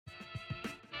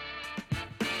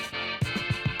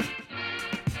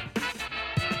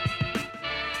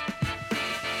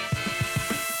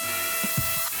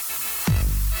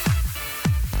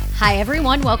Hi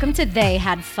everyone, welcome to They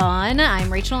Had Fun.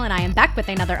 I'm Rachel and I am back with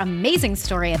another amazing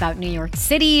story about New York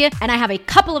City. And I have a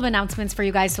couple of announcements for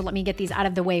you guys, so let me get these out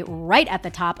of the way right at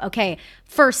the top. Okay,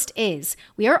 first is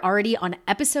we are already on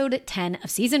episode 10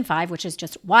 of season 5, which is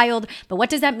just wild. But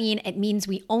what does that mean? It means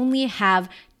we only have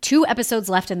 2 episodes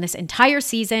left in this entire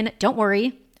season. Don't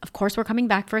worry, of course we're coming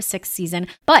back for a 6th season,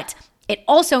 but it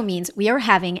also means we are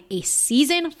having a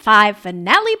season 5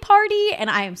 finale party, and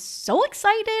I am so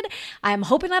excited. I'm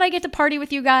hoping that I get to party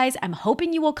with you guys. I'm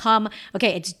hoping you will come.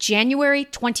 Okay, it's January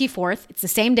 24th. It's the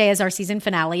same day as our season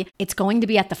finale. It's going to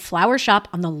be at the Flower Shop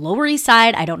on the Lower East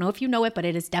Side. I don't know if you know it, but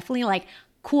it is definitely like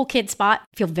cool kid spot.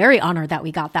 I feel very honored that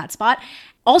we got that spot.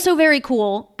 Also very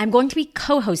cool, I'm going to be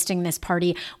co-hosting this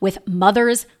party with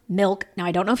Mother's Milk. Now,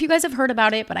 I don't know if you guys have heard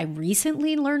about it, but I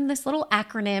recently learned this little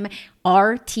acronym,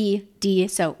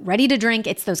 RTD. So ready to drink.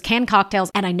 It's those canned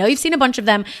cocktails. And I know you've seen a bunch of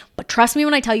them, but trust me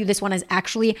when I tell you this one is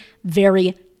actually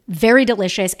very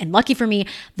delicious. And lucky for me,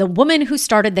 the woman who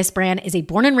started this brand is a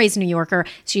born and raised New Yorker.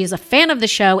 She is a fan of the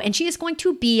show and she is going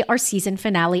to be our season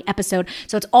finale episode.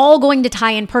 So it's all going to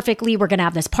tie in perfectly. We're going to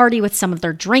have this party with some of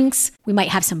their drinks. We might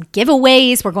have some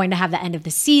giveaways. We're going to have the end of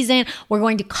the season. We're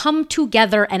going to come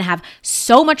together and have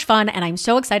so much fun. And I'm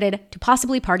so excited to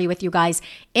possibly party with you guys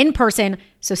in person.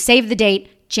 So save the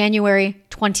date, January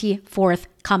 24th.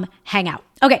 Come hang out.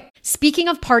 Okay. Speaking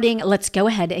of partying, let's go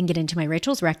ahead and get into my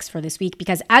Rachel's Recs for this week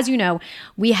because as you know,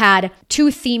 we had 2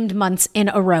 themed months in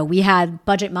a row. We had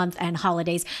budget month and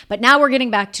holidays, but now we're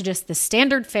getting back to just the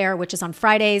standard fare, which is on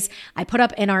Fridays. I put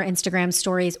up in our Instagram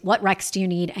stories, what Recs do you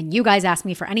need? And you guys ask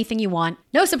me for anything you want.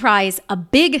 No surprise, a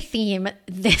big theme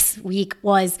this week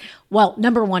was, well,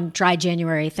 number 1, dry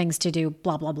January, things to do,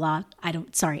 blah, blah, blah. I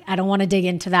don't want to dig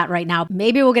into that right now.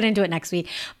 Maybe we'll get into it next week.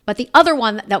 But the other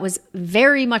one that was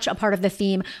very much a part of the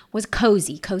theme was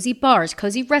cozy bars,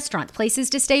 cozy restaurants, places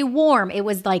to stay warm. It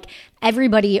was like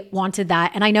everybody wanted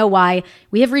that. And I know why.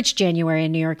 We have reached January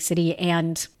in New York City.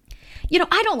 And, you know,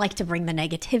 I don't like to bring the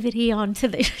negativity onto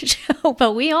the show,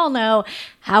 but we all know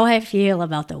how I feel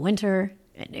about the winter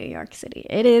in New York City.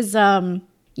 It is,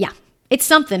 it's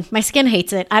something. My skin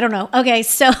hates it. I don't know. Okay,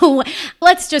 so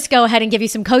let's just go ahead and give you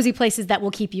some cozy places that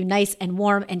will keep you nice and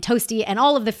warm and toasty and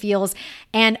all of the feels.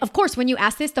 And of course, when you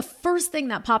ask this, the first thing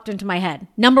that popped into my head,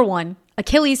 number 1,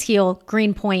 Achilles Heel,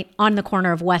 Greenpoint on the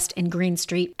corner of West and Green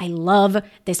Street. I love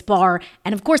this bar.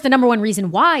 And of course, the number 1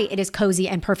 reason why it is cozy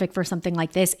and perfect for something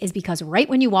like this is because right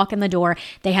when you walk in the door,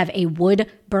 they have a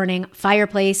wood burning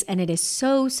fireplace and it is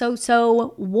so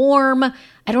warm.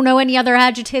 I don't know any other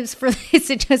adjectives for this.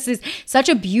 It just is such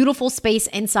a beautiful space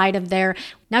inside of there.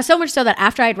 Now, so much so that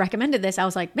after I'd recommended this, I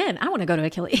was like, man, I want to go to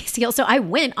Achilles Heel. So I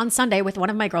went on Sunday with one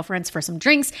of my girlfriends for some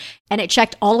drinks and it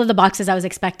checked all of the boxes I was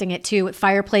expecting it to.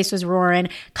 Fireplace was roaring.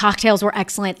 Cocktails were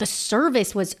excellent. The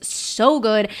service was so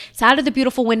good. Sat at the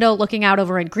beautiful window looking out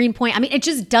over at Greenpoint. I mean, it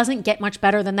just doesn't get much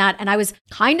better than that. And I was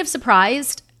kind of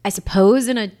surprised, I suppose,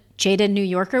 in a jaded New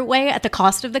Yorker way at the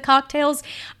cost of the cocktails.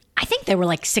 I think they were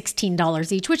like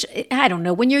 $16 each, which I don't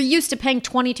know. When you're used to paying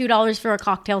 $22 for a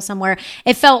cocktail somewhere,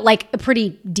 it felt like a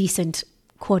pretty decent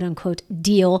quote unquote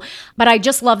deal. But I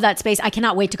just love that space. I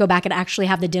cannot wait to go back and actually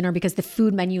have the dinner because the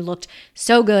food menu looked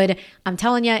so good. I'm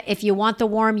telling you, if you want the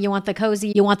warm, you want the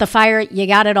cozy, you want the fire, you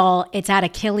got it all. It's at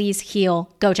Achilles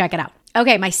Heel. Go check it out.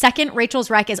 Okay, my second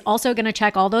Rachel's Rec is also going to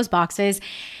check all those boxes.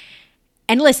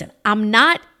 And listen, I'm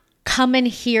not coming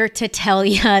here to tell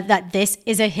you that this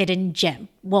is a hidden gem.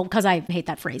 Well, because I hate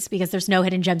that phrase because there's no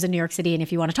hidden gems in New York City. And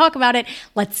if you want to talk about it,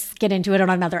 let's get into it on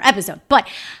another episode. But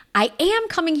I am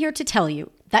coming here to tell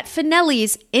you that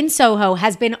Finelli's in Soho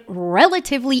has been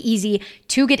relatively easy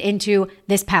to get into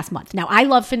this past month. Now, I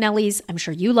love Finelli's. I'm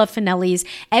sure you love Finelli's.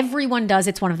 Everyone does.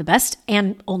 It's one of the best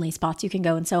and only spots you can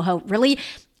go in Soho, really.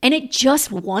 And it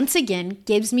just once again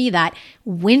gives me that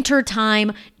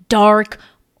wintertime, dark,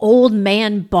 old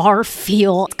man bar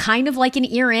feel, kind of like an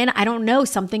ear in. I don't know,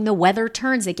 something the weather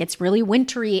turns, it gets really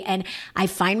wintry. And I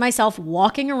find myself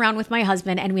walking around with my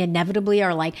husband and we inevitably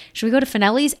are like, should we go to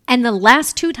Finelli's? And the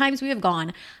last 2 times we have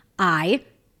gone,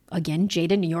 again,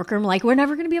 jaded New Yorker, I'm like, we're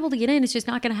never going to be able to get in. It's just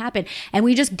not going to happen. And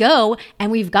we just go and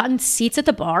we've gotten seats at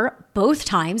the bar both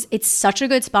times. It's such a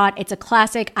good spot. It's a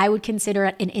classic. I would consider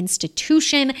it an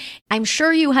institution. I'm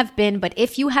sure you have been, but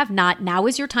if you have not, now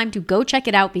is your time to go check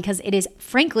it out because it is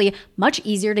frankly much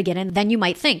easier to get in than you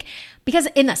might think. Because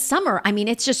in the summer, I mean,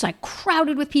 it's just like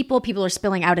crowded with people. People are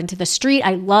spilling out into the street.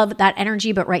 I love that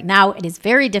energy, but right now it is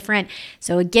very different.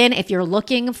 So again, if you're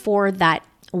looking for that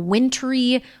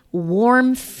wintry,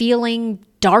 warm feeling,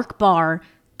 dark bar,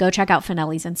 go check out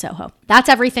Finelli's in Soho. That's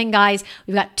everything, guys.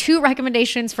 We've got 2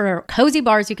 recommendations for cozy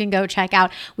bars you can go check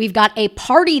out. We've got a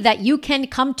party that you can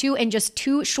come to in just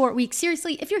 2 short weeks.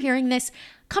 Seriously, if you're hearing this,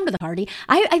 come to the party.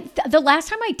 The last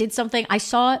time I did something, I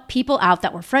saw people out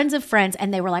that were friends of friends,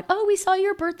 and they were like, "Oh, we saw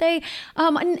your birthday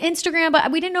on Instagram, but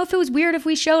we didn't know if it was weird if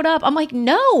we showed up." I'm like,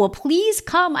 "No, please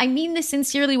come." I mean this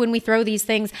sincerely when we throw these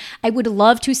things. I would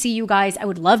love to see you guys. I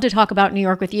would love to talk about New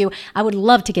York with you. I would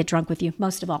love to get drunk with you,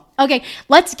 most of all. Okay,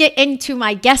 let's get into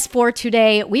my guest for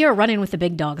today. We are running with the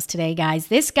big dogs today, guys.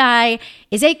 This guy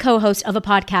is a co-host of a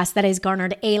podcast that has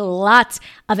garnered a lot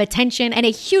of attention and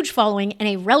a huge following in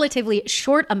a relatively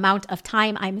short amount of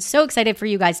time. I'm so excited for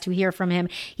you guys to hear from him.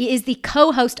 He is the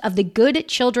co-host of the Good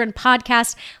Children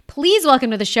podcast. Please welcome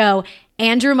to the show,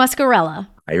 Andrew Muscarella.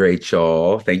 Hi,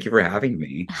 Rachel. Thank you for having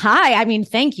me. Hi. I mean,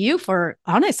 thank you for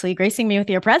honestly gracing me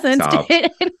with your presence.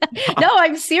 No,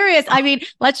 I'm serious. I mean,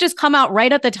 let's just come out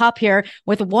right at the top here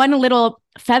with one little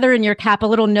feather in your cap, a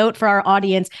little note for our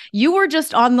audience. You were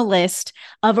just on the list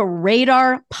of a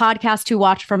radar podcast to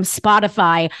watch from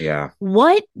Spotify. Yeah.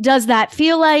 What does that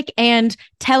feel like? And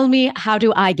tell me, how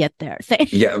do I get there?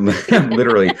 Yeah,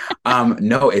 literally.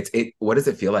 No, what does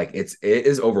it feel like? It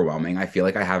is overwhelming. I feel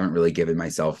like I haven't really given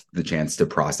myself the chance to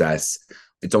process.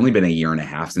 It's only been a year and a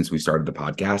half since we started the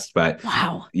podcast, but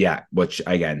wow. Yeah, which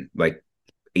again, like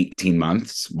 18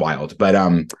 months, wild. But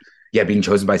yeah, being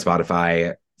chosen by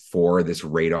Spotify for this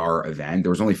radar event. There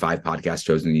was only 5 podcasts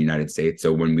chosen in the United States.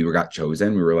 So when we got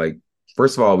chosen, we were like,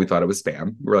 first of all, we thought it was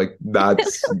spam. We were like,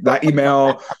 that's that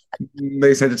email,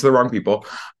 they sent it to the wrong people.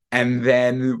 And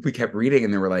then we kept reading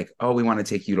and they were like, oh, we want to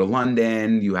take you to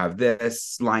London. You have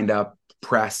this lined up,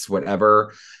 press,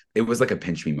 whatever. It was like a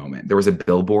pinch me moment. There was a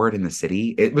billboard in the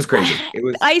city. It was crazy. It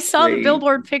was. I saw the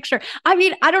billboard picture. I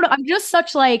mean, I don't know. I'm just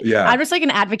such like, I'm just like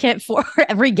an advocate for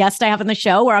every guest I have on the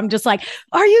show where I'm just like,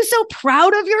 are you so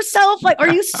proud of yourself? Like, are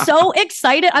you so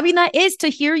excited? I mean, that is to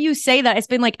hear you say that. It's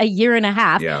been like a year and a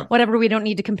half, whatever. We don't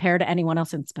need to compare to anyone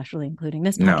else, and especially including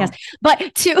this podcast. No.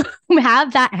 But to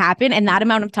have that happen in that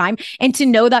amount of time and to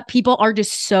know that people are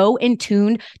just so in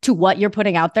tune to what you're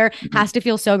putting out there has to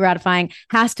feel so gratifying,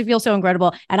 has to feel so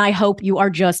incredible. And I hope you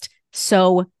are just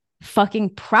so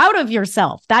fucking proud of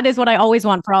yourself. That is what I always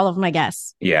want for all of my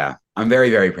guests. Yeah, I'm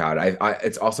very, very proud.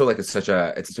 It's also like it's such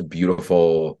a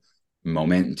beautiful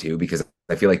moment too, because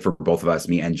I feel like for both of us,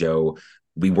 me and Joe,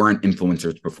 we weren't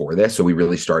influencers before this. So we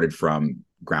really started from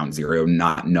ground zero,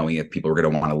 not knowing if people were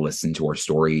going to want to listen to our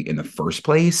story in the first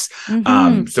place.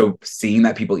 So seeing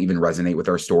that people even resonate with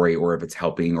our story, or if it's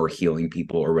helping or healing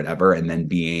people or whatever, and then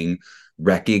being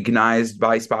recognized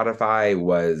by Spotify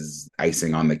was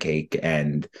icing on the cake.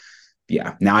 And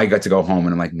yeah, now I got to go home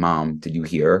and I'm like, Mom, did you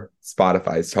hear?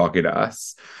 Spotify's talking to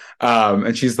us.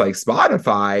 And she's like,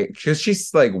 Spotify? Because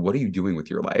she's like, what are you doing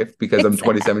with your life? Because I'm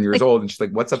 27 years old. And she's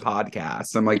like, what's a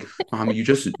podcast? I'm like, Mom, you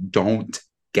just don't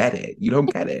get it. You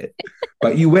don't get it,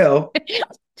 but you will.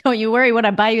 Don't you worry when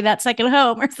I buy you that second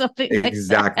home or something.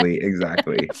 Exactly.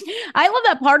 I love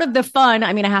that part of the fun.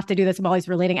 I mean, I have to do this. I'm always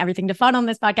relating everything to fun on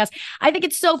this podcast. I think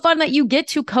it's so fun that you get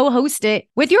to co-host it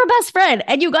with your best friend.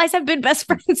 And you guys have been best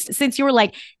friends since you were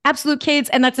like absolute kids.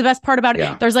 And that's the best part about it.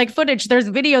 Yeah. There's like footage, there's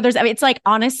video, it's like,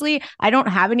 honestly, I don't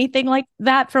have anything like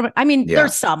that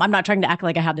there's some. I'm not trying to act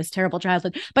like I have this terrible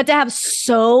childhood, but to have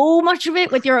so much of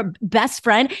it with your best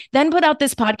friend, then put out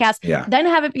this podcast, then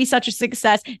have it be such a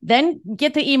success, then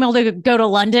get the email to go to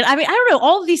London. I mean, I don't know,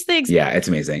 all of these things. Yeah, it's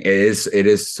amazing. It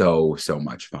is so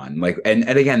much fun. Like, and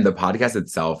again, the podcast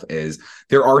itself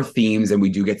there are themes and we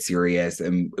do get serious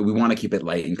and we want to keep it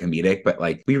light and comedic, but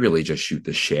like we really just shoot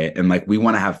the shit and like we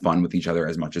want to have fun with each other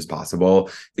as much as possible.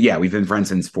 But yeah, we've been friends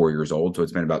since 4 years old. So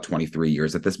it's been about 23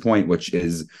 years at this point, which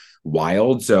is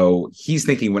wild. So he's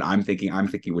thinking what I'm thinking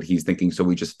what he's thinking. So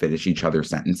we just finish each other's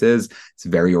sentences. It's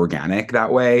very organic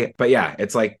that way. But yeah,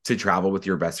 it's like to travel with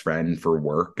your best friend for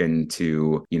work and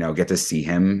to, get to see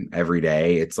him every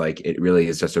day. It's like, it really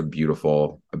is just a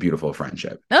beautiful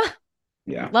friendship.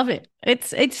 Yeah. Love it.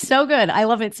 It's so good. I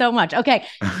love it so much. Okay.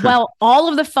 Well, all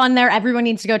of the fun there. Everyone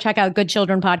needs to go check out Good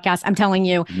Children podcast. I'm telling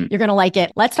you, you're going to like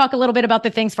it. Let's talk a little bit about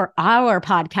the things for our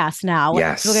podcast now.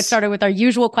 Yes. We'll get started with our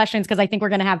usual questions because I think we're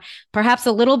going to have perhaps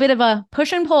a little bit of a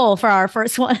push and pull for our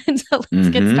first one. So let's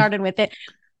get started with it.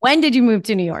 When did you move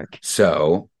to New York?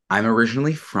 So I'm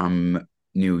originally from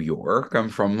New York. I'm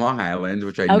from Long Island,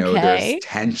 which I know there's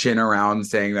tension around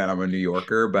saying that I'm a New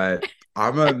Yorker, but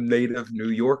I'm a native New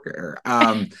Yorker.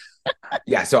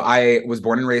 Yeah, so I was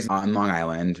born and raised on Long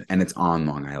Island, and it's on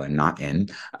Long Island, not in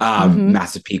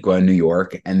Massapequa, New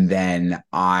York. And then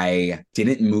I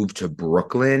didn't move to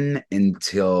Brooklyn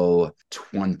until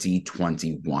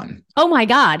 2021. Oh my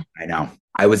God. I know.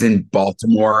 I was in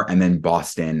Baltimore and then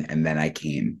Boston, and then I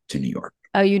came to New York.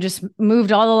 Oh, you just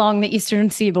moved all along the Eastern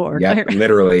Seaboard. Yeah,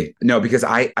 literally. No, because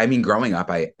I mean, growing up,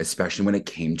 especially when it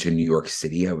came to New York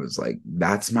City, I was like,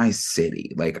 that's my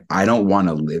city. Like, I don't want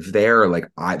to live there. Like,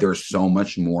 there's so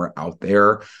much more out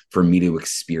there for me to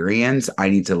experience. I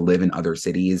need to live in other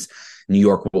cities. New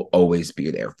York will always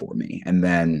be there for me. And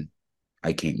then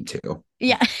I came to.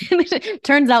 Yeah.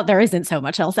 Turns out there isn't so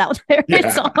much else out there.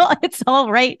 Yeah. It's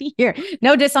all right here.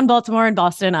 No diss on Baltimore and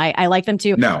Boston. I like them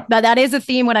too. No. But that is a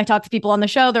theme when I talk to people on the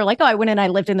show. They're like, oh, I went and I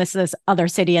lived in this other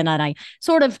city and then I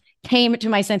sort of came to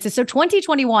my senses. So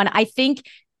 2021, I think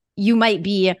you might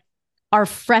be our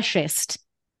freshest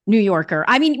New Yorker.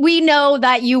 I mean, we know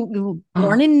that you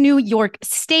born in New York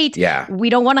State. Yeah.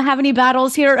 We don't want to have any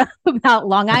battles here about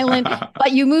Long Island,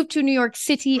 but you moved to New York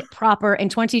City proper in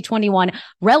 2021,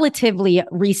 relatively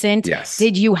recent. Yes.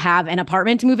 Did you have an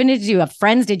apartment to move into? Did you have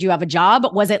friends? Did you have a job?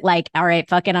 Was it like, all right,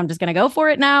 fuck it, I'm just going to go for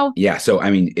it now? Yeah. So,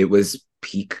 I mean, it was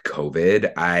peak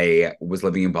COVID. I was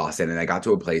living in Boston and I got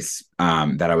to a place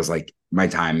that I was like, my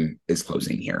time is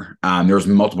closing here. There was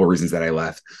multiple reasons that I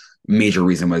left. Major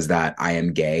reason was that I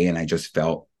am gay and I just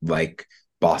felt like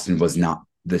Boston was not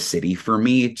the city for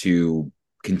me to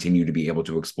continue to be able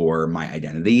to explore my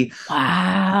identity.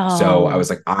 Wow. So I was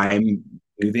like, I'm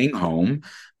moving home.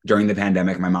 During the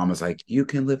pandemic, my mom was like, you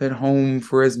can live at home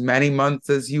for as many months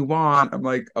as you want. I'm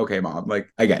like, okay, mom,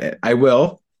 like, I get it. I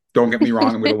will. Don't get me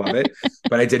wrong, I'm going to love it.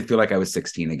 But I did feel like I was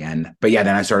 16 again. But yeah,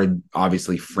 then I started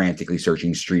obviously frantically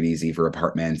searching Street Easy for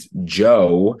apartments.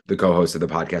 Joe, the co-host of the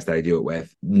podcast that I do it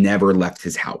with, never left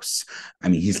his house. I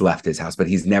mean, he's left his house, but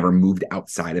he's never moved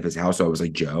outside of his house. So I was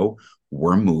like, Joe,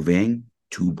 we're moving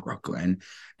to Brooklyn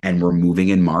and we're moving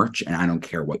in March. And I don't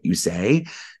care what you say,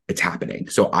 it's happening.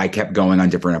 So I kept going on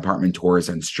different apartment tours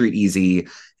on Street Easy.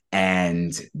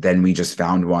 And then we just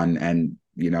found one. And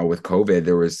you know, with COVID,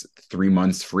 there was 3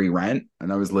 months free rent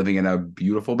and I was living in a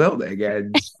beautiful building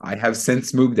and I have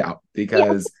since moved out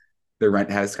because the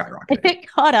rent has skyrocketed. It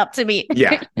caught up to me.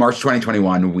 Yeah. March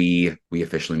 2021, we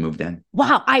officially moved in.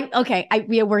 Wow. We're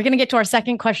going to get to our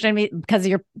second question because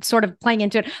you're sort of playing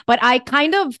into it, but I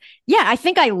I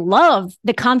think I love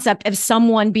the concept of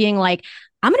someone being like,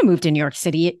 I'm going to move to New York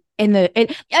City.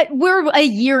 We're a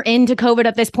year into COVID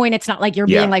at this point. It's not like you're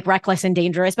being like reckless and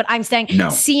dangerous, but I'm saying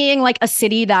seeing like a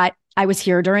city that I was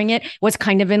here during it was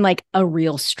kind of in like a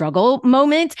real struggle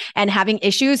moment and having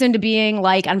issues into being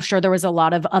like, I'm sure there was a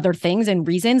lot of other things and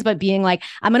reasons, but being like,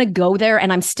 I'm going to go there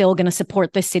and I'm still going to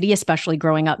support the city, especially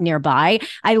growing up nearby.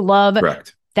 I love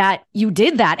that you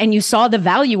did that and you saw the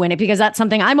value in it, because that's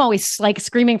something I'm always like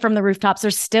screaming from the rooftops.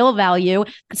 There's still value,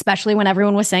 especially when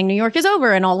everyone was saying New York is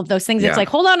over and all of those things. It's like,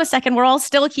 hold on a second. We're all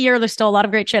still here. There's still a lot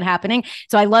of great shit happening.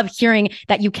 So I love hearing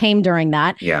that you came during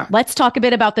that. Yeah. Let's talk a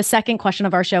bit about the second question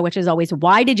of our show, which is always,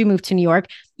 why did you move to New York?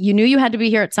 You knew you had to be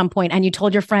here at some point and you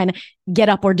told your friend, get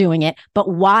up, we're doing it. But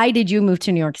why did you move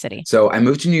to New York City? So I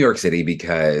moved to New York City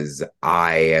because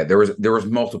there was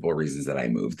multiple reasons that I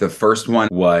moved. The first one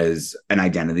was an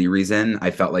identity reason.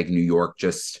 I felt like New York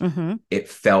just, it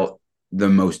felt the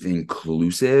most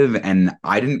inclusive. And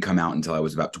I didn't come out until I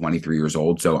was about 23 years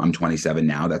old. So I'm 27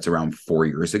 now. That's around 4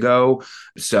 years ago.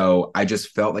 So I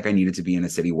just felt like I needed to be in a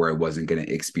city where I wasn't going to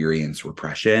experience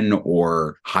repression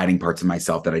or hiding parts of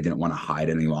myself that I didn't want to hide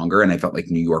any longer. And I felt like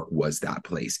New York was that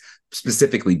place,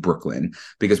 specifically Brooklyn,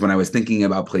 because when I was thinking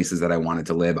about places that I wanted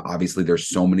to live, obviously there's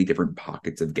so many different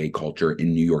pockets of gay culture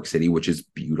in New York City, which is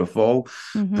beautiful.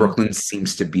 Brooklyn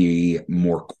seems to be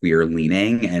more queer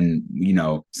leaning and, you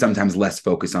know, sometimes less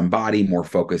focused on body, more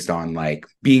focused on like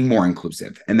being more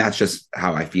inclusive. And that's just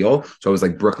how I feel. So I was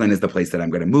like, Brooklyn is the place that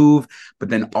I'm going to move. But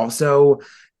then also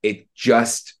it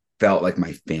just felt like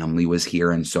my family was here.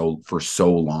 And so for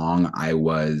so long, I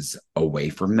was away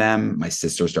from them. My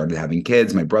sister started having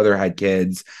kids. My brother had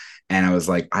kids. And I was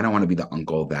like, I don't want to be the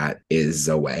uncle that is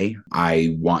away.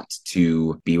 I want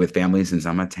to be with family since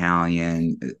I'm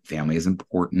Italian. Family is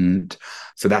important.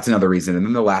 So that's another reason. And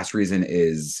then the last reason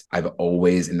is I've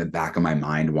always in the back of my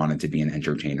mind wanted to be an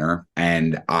entertainer.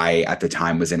 And I, at the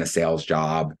time, was in a sales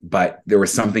job. But there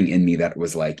was something in me that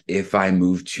was like, if I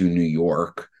move to New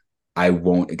York, I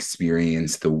won't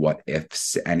experience the what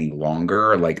ifs any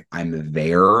longer. Like I'm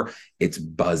there, it's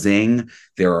buzzing.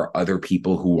 There are other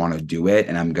people who want to do it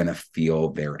and I'm going to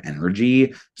feel their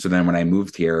energy. So then when I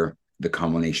moved here, the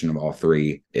culmination of all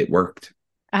three, it worked.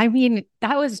 I mean,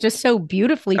 that was just so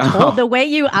beautifully told, the Oh, way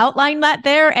you outlined that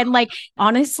there. And like,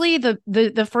 honestly,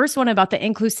 the first one about the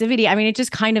inclusivity, I mean, it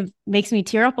just kind of makes me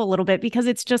tear up a little bit because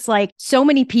it's just like so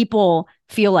many people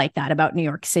feel like that about New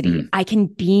York City. mm, I can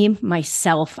be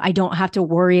myself. I don't have to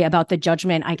worry about the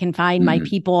judgment. I can find my mm,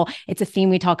 people. It's a theme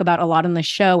we talk about a lot on the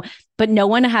show, but no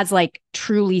one has like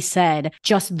truly said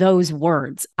just those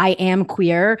words. I am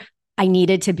queer. I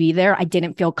needed to be there. I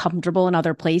didn't feel comfortable in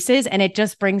other places. And it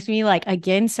just brings me, like,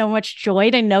 again, so much joy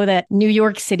to know that New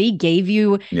York City gave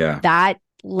you yeah, that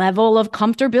level of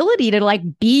comfortability to like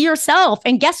be yourself.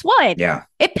 And guess what? yeah,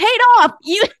 It paid off.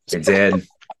 it did.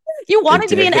 You It wanted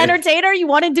to be an did. entertainer, you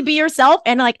wanted to be yourself.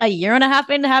 And like a year and a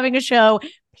half into having a show,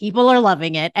 people are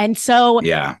loving it. And so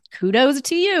Yeah. kudos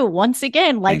to you once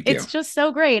again. Like, Thank it's you. just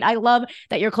so great. I love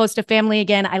that you're close to family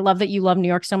again. I love that you love New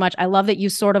York so much. I love that you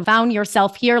sort of found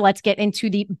yourself here. Let's get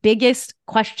into the biggest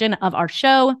question of our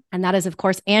show. And that is, of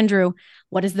course, Andrew,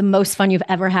 what is the most fun you've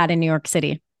ever had in New York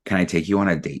City? Can I take you on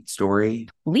a date story?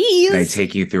 Can I Please.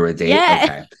 take you through a date? Yes.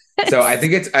 Okay. So I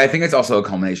think it's also a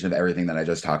culmination of everything that I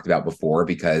just talked about before,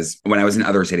 because when I was in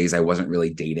other cities, I wasn't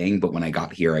really dating, but when I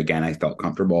got here again, I felt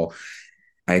comfortable.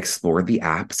 I explored the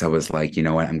apps. I was like, you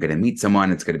know what? I'm going to meet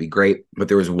someone. It's going to be great. But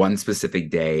there was one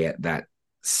specific day that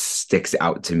sticks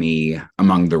out to me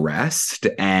among the rest.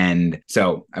 And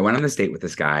so I went on this date with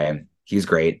this guy. He's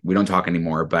great. We don't talk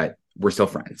anymore, but we're still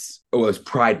friends. It was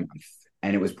Pride Month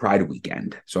and it was Pride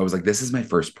weekend. So I was like, this is my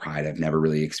first Pride. I've never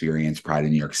really experienced Pride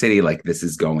in New York City. Like, this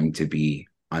is going to be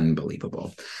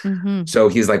unbelievable. Mm-hmm. So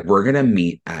he's like, we're going to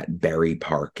meet at Berry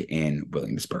Park in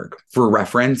Williamsburg. For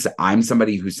reference, I'm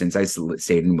somebody who, since I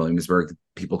stayed in Williamsburg,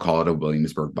 people call it a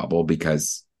Williamsburg bubble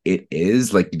because it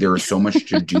is like there is so much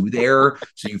to do there.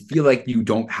 So you feel like you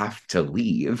don't have to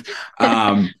leave,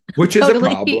 which is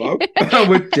Totally. a problem,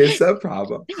 which is a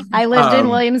problem. I lived in Um,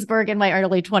 Williamsburg in my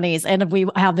early 20s, and we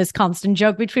have this constant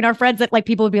joke between our friends that like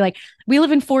people would be like, we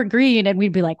live in Fort Greene, and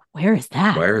we'd be like, where is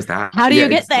that? where is that? How do Yeah, you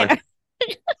get it's there? like,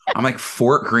 I'm like,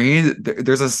 Fort Greene?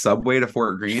 There's a subway to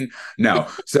Fort Greene? No.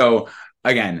 So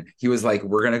again, he was like,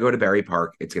 we're going to go to Berry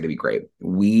Park. It's going to be great.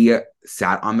 We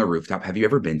sat on the rooftop. Have you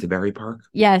ever been to Berry Park?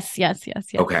 Yes, yes, yes,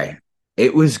 yes. Okay.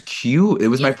 It was cute. It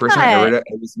was my first time Yeah. ever.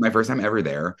 It was my first time ever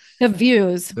there. The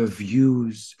views. The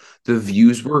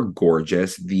views were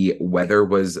gorgeous. The weather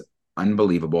was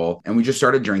unbelievable. And we just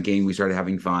started drinking. We started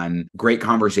having fun. Great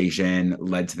conversation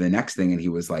led to the next thing. And he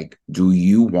was like, do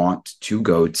you want to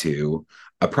go to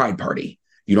a pride party?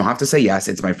 You don't have to say yes.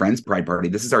 It's my friend's pride party.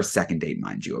 This is our second date,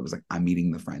 mind you. I was like, I'm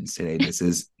meeting the friends today. This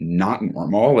is not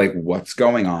normal. Like, what's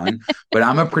going on? But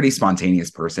I'm a pretty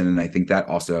spontaneous person. And I think that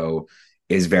also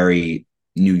is very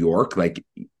New York. Like,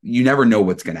 you never know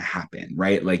what's going to happen,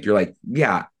 right? Like, you're like,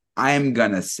 yeah, I'm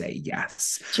going to say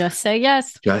yes. Just say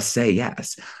yes. Just say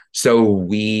yes. So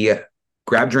we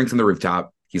grab drinks on the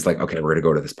rooftop. He's like, okay, we're going to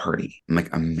go to this party. I'm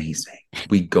like, amazing.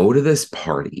 We go to this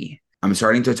party. I'm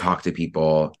starting to talk to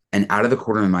people. And out of the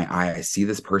corner of my eye, I see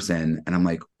this person. And I'm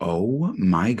like, oh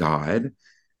my God,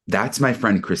 that's my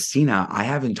friend Christina. I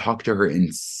haven't talked to her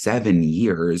in 7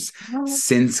 years Oh.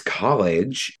 since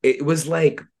college. It was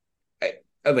like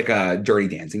a Dirty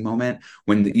Dancing moment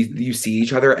when you see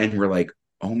each other and we're like,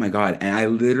 oh my God. And I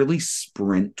literally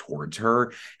sprint towards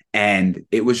her. And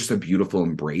it was just a beautiful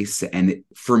embrace. And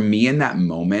for me in that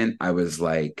moment, I was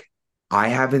like, I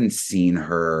haven't seen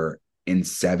her in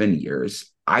 7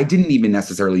 years. I didn't even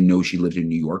necessarily know she lived in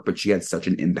New York, but she had such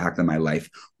an impact on my life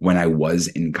when I was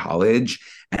in college.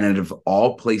 And out of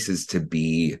all places to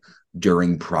be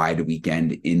during Pride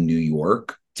weekend in New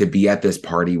York, to be at this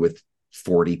party with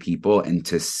 40 people and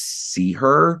to see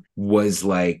her was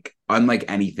like unlike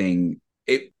anything.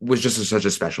 It was just such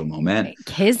a special moment. It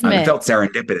Kismet. felt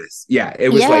serendipitous. Yeah, it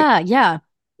was Yeah, like, yeah.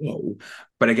 whoa.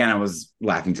 But again, I was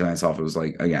laughing to myself. It was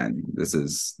like, again, this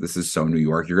is so New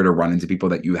York. You're gonna run into people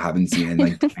that you haven't seen in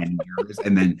like 10 years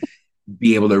and then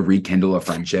be able to rekindle a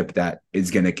friendship that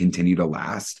is gonna continue to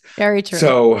last. Very true.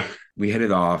 So we hit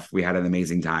it off. We had an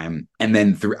amazing time. And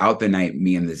then throughout the night,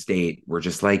 me and this date were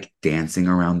just like dancing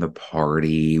around the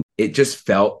party. It just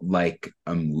felt like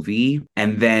a movie.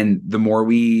 And then the more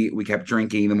we kept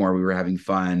drinking, the more we were having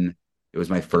fun. It was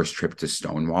my first trip to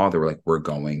Stonewall. They were like, we're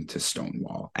going to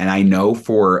Stonewall. And I know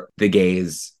for the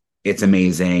gays, it's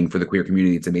amazing. For the queer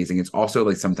community, it's amazing. It's also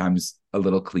like sometimes a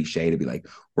little cliche to be like,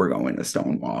 we're going to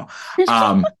Stonewall.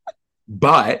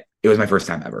 But it was my first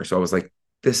time ever. So I was like,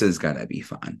 this is gonna be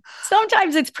fun.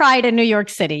 Sometimes it's Pride in New York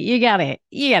City. You gotta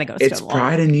go. It's Stonewall.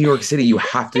 Pride in New York City. You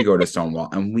have to go to Stonewall.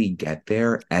 And we get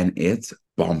there and it's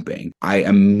bumping. I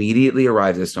immediately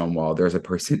arrived at Stonewall. There's a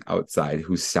person outside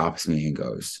who stops me and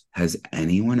goes, has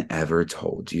anyone ever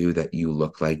told you that you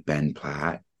look like Ben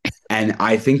Platt? And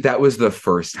I think that was the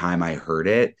first time I heard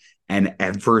it. And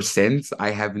ever since,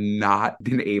 I have not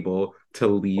been able to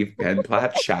leave Ben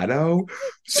Platt's shadow.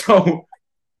 So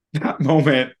that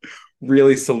moment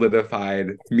really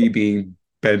solidified me being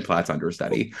Ben Platt's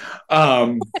understudy.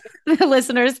 The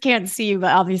listeners can't see you,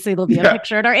 but obviously there'll be a Yeah,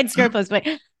 picture in our Instagram post. But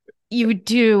you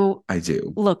do I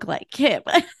do. look like him.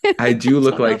 I do I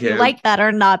look don't know like if you him. like that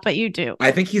or not, but you do.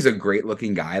 I think he's a great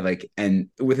looking guy. Like, and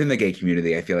within the gay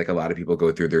community, I feel like a lot of people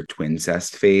go through their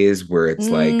twincest phase where it's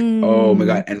like, oh my Mm.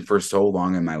 God. And for so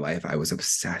long in my life, I was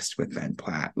obsessed with Ben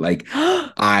Platt. Like,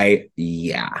 Oh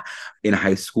yeah. In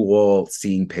high school,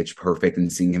 seeing Pitch Perfect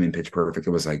and seeing him in Pitch Perfect,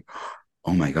 it was like,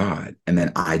 oh my God. And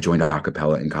then I joined a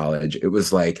cappella in college. It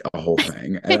was like a whole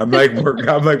thing. And I'm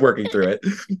like working through it.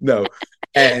 No.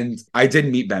 And I did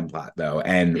meet Ben Platt though.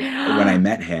 And when I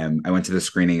met him, I went to the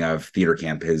screening of Theater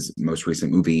Camp, his most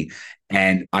recent movie.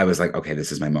 And I was like, okay,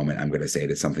 this is my moment. I'm going to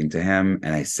say something to him.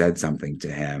 And I said something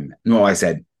to him. No, I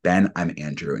said, Ben, I'm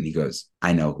Andrew. And he goes,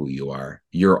 I know who you are.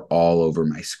 You're all over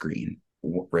my screen.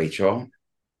 Rachel,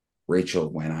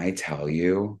 when I tell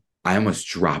you, I almost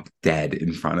dropped dead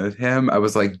in front of him. I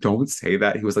was like, don't say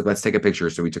that. He was like, let's take a picture.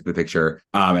 So we took the picture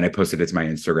and I posted it to my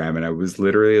Instagram. And I was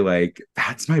literally like,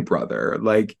 that's my brother.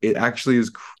 Like, it actually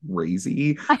is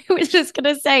crazy. I was just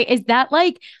going to say, is that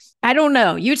like, I don't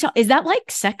know. You tell, is that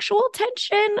like sexual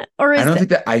tension or is I don't that? think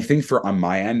that, I think for on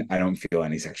my end, I don't feel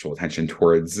any sexual attention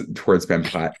towards Ben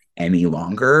Platt any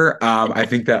longer. I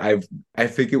think that I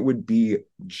think it would be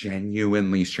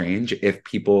genuinely strange if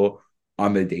people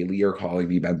on the daily are calling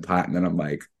me Ben Platt and then I'm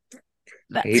like,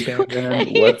 hey That's Ben,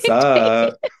 okay. what's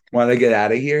up? Want to get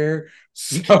out of here?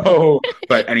 So,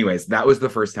 but anyways, that was the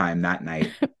first time that night.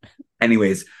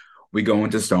 Anyways, we go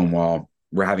into Stonewall.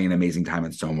 We're having an amazing time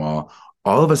at Stonewall.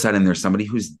 All of a sudden, there's somebody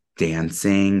who's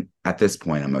dancing. At this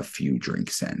point, I'm a few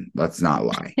drinks in. Let's not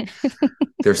lie.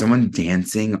 There's someone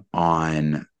dancing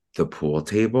on the pool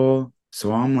table.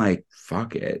 So I'm like,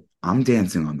 fuck it. I'm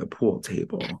dancing on the pool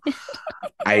table.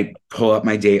 I pull up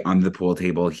my date on the pool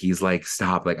table. He's like,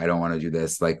 stop. Like, I don't want to do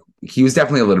this. Like, he was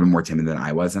definitely a little bit more timid than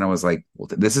I was. And I was like, well,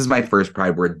 this is my first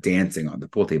pride. We're dancing on the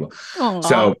pool table. Aw.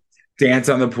 So, dance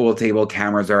on the pool table.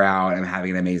 Cameras are out. I'm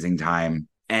having an amazing time.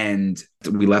 And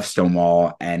we left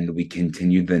Stonewall and we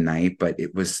continued the night, but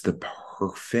it was the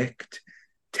perfect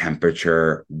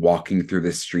temperature walking through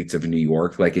the streets of New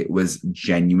York. Like it was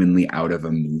genuinely out of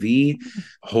a movie,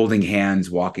 holding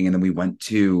hands, walking. And then we went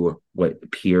to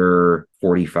Pier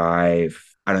 45.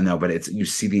 I don't know, but it's you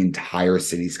see the entire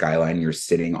city skyline. You're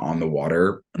sitting on the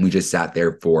water. And we just sat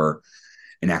there for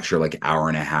an extra like hour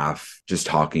and a half just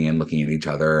talking and looking at each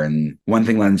other. And one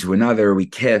thing led into another. We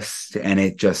kissed and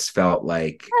it just felt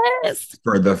like Yes.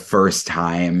 for the first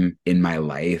time in my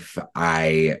life,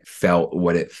 I felt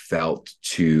what it felt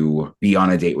to be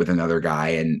on a date with another guy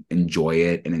and enjoy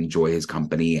it and enjoy his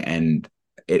company. And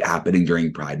it happening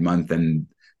during Pride Month and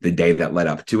the day that led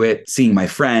up to it, seeing my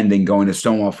friend and going to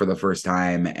Stonewall for the first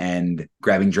time and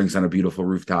grabbing drinks on a beautiful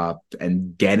rooftop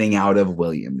and getting out of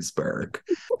Williamsburg.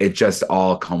 It just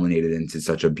all culminated into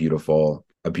such a beautiful,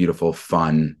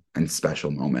 fun and special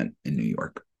moment in New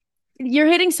York. You're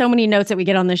hitting so many notes that we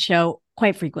get on this show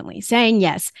quite frequently, saying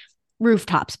yes,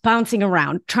 rooftops, bouncing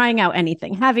around, trying out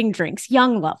anything, having drinks,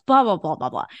 young love, blah, blah, blah, blah,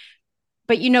 blah.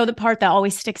 But you know, the part that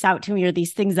always sticks out to me are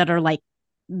these things that are like,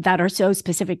 that are so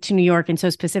specific to New York and so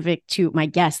specific to my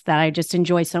guests that I just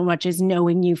enjoy so much is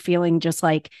knowing you feeling just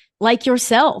like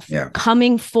yourself,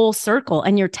 coming full circle,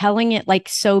 and you're telling it like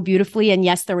so beautifully. And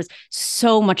yes, there was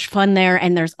so much fun there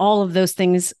and there's all of those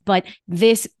things, but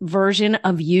this version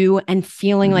of you and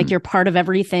feeling like you're part of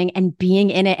everything and being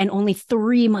in it, and only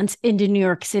 3 months into New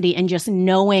York City and just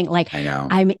knowing like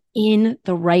I'm in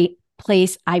the right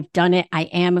place. I've done it. I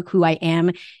am who I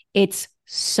am. It's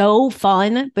so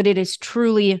fun, but it is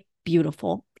truly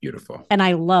beautiful. Beautiful. And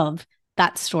I love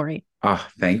that story. Oh,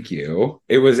 thank you.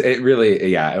 It really,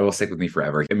 it will stick with me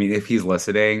forever. I mean, if he's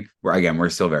listening, we're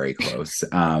still very close.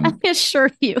 I assure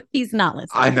you, he's not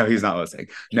listening. I know he's not listening.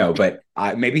 No, but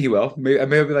maybe he will. Maybe I'll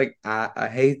be like,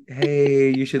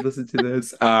 hey, you should listen to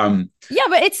this. Yeah,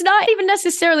 but it's not even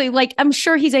necessarily like, I'm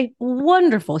sure he's a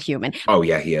wonderful human. Oh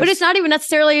yeah, he is. But it's not even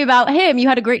necessarily about him. You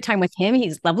had a great time with him.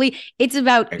 He's lovely. It's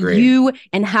about you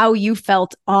and how you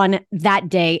felt on that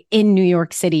day in New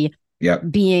York City.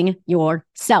 Yep. Being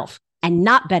yourself. And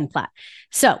not Ben Platt.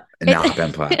 So, not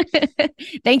Ben Platt.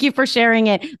 Thank you for sharing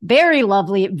it. Very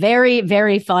lovely, very,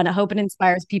 very fun. I hope it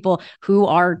inspires people who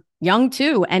are young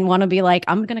too and want to be like,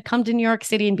 I'm going to come to New York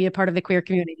City and be a part of the queer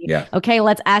community. Yeah. Okay,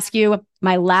 let's ask you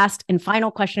my last and final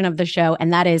question of the show.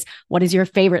 And that is, what is your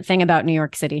favorite thing about New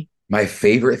York City? My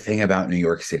favorite thing about New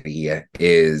York City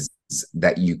is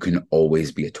that you can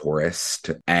always be a tourist.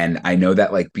 And I know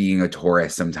that like being a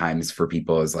tourist sometimes for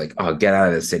people is like, oh, get out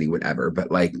of the city, whatever.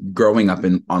 But like growing up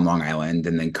on Long Island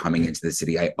and then coming into the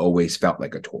city, I always felt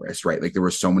like a tourist, right? Like there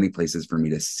were so many places for me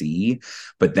to see,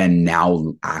 but then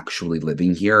now actually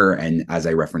living here, and as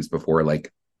I referenced before,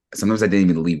 like sometimes I didn't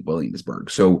even leave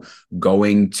Williamsburg. So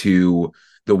going to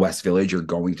the West Village or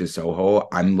going to Soho,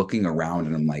 I'm looking around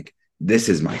and I'm like, this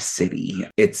is my city.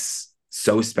 It's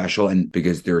so special. And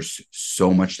because there's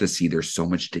so much to see, there's so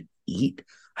much to eat.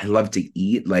 I love to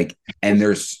eat, like, and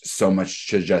there's so much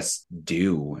to just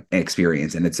do and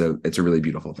experience. And it's a really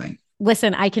beautiful thing.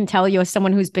 Listen, I can tell you as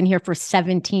someone who's been here for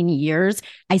 17 years,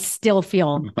 I still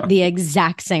feel the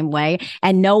exact same way.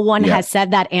 And no one has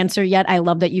said that answer yet. I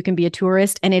love that you can be a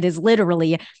tourist. And it is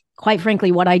literally, quite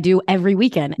frankly, what I do every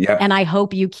weekend. And I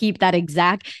hope you keep that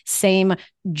exact same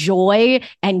joy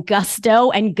and gusto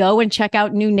and go and check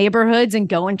out new neighborhoods and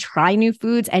go and try new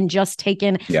foods and just take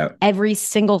in every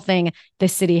single thing the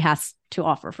city has to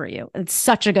offer for you. It's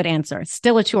such a good answer.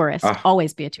 Still a tourist.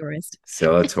 Always be a tourist.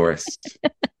 Still a tourist.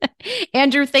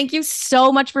 Andrew, thank you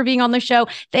so much for being on the show.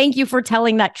 Thank you for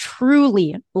telling that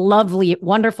truly lovely,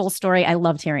 wonderful story. I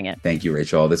loved hearing it. Thank you,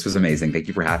 Rachel. This was amazing. Thank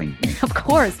you for having me. Of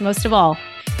course. Most of all,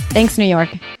 thanks, New York.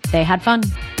 They had fun.